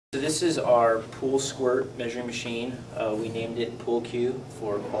So this is our pool squirt measuring machine. We named it Pool Q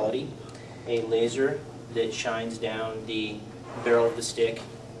for quality. A laser that shines down the barrel of the stick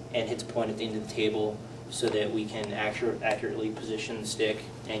and hits a point at the end of the table so that we can accurately position the stick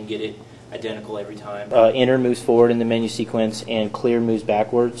and get it identical every time. Enter moves forward in the menu sequence and clear moves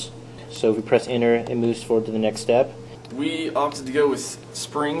backwards. So if we press enter, it moves forward to the next step. We opted to go with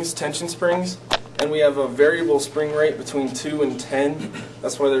springs, tension springs, and we have a variable spring rate between 2 and 10.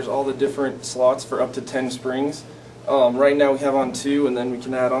 That's why there's all the different slots for up to 10 springs. Right now we have on 2, and then we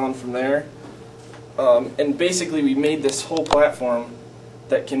can add on from there. And basically we made this whole platform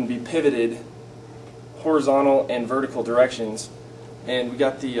that can be pivoted horizontal and vertical directions. And we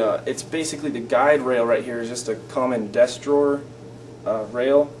got the, it's basically the guide rail right here is just a common desk drawer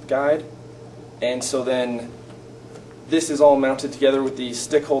rail guide. And so then this is all mounted together with the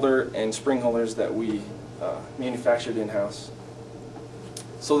stick holder and spring holders that we manufactured in-house.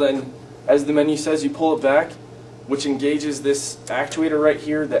 So then, as the menu says, you pull it back, which engages this actuator right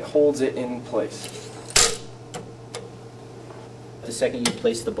here that holds it in place. The second you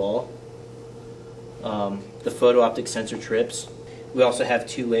place the ball, the photo optic sensor trips. We also have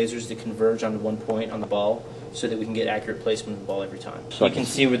 2 lasers that converge onto one point on the ball so that we can get accurate placement of the ball every time. So you can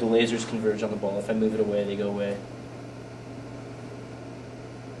see where the lasers converge on the ball. If I move it away, they go away.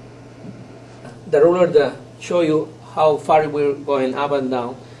 The ruler that show you how far we're going up and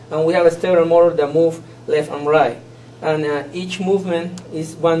down, and we have a stepper motor that move left and right, and each movement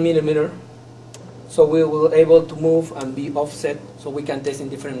is 1 millimeter, so we will able to move and be offset, so we can test in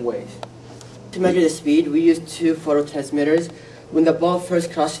different ways. To measure the speed, we use 2 photo transmitters. When the ball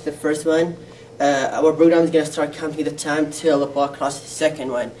first crosses the first one, our program is going to start counting the time till the ball crosses the second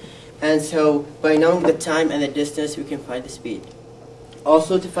one, and so by knowing the time and the distance, we can find the speed.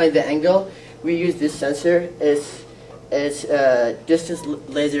 Also, to find the angle, we use this sensor. It's a distance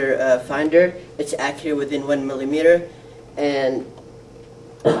laser finder. It's accurate within 1 millimeter, and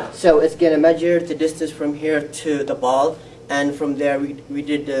so it's going to measure the distance from here to the ball, and from there we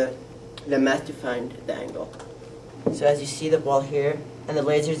did the math to find the angle. So as you see the ball here, and the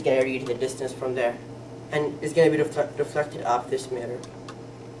laser is going to read the distance from there, and it's going to be reflected off this mirror.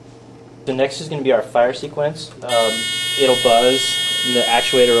 The next is going to be our fire sequence. It'll buzz, and the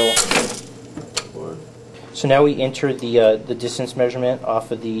actuator will. So now we enter the distance measurement off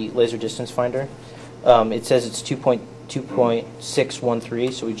of the laser distance finder. It says it's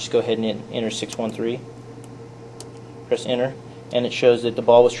 2.613, so we just go ahead and enter 613. Press enter, and it shows that the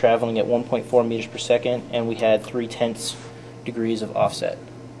ball was traveling at 1.4 meters per second, and we had 3/10 degrees of offset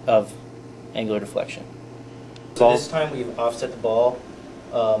of angular deflection. So this time we've offset the ball.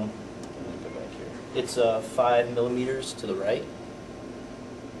 It's 5 millimeters to the right.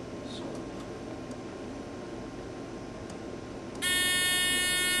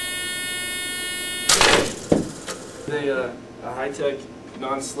 A high-tech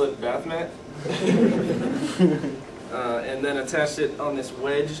non-slip bath mat, and then attached it on this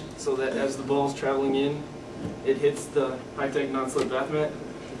wedge so that as the ball is traveling in, it hits the high-tech non-slip bath mat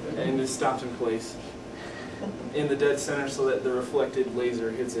and is stopped in place in the dead center so that the reflected laser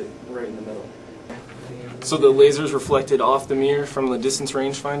hits it right in the middle. So the laser is reflected off the mirror from the distance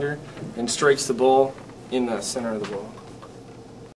rangefinder and strikes the ball in the center of the ball.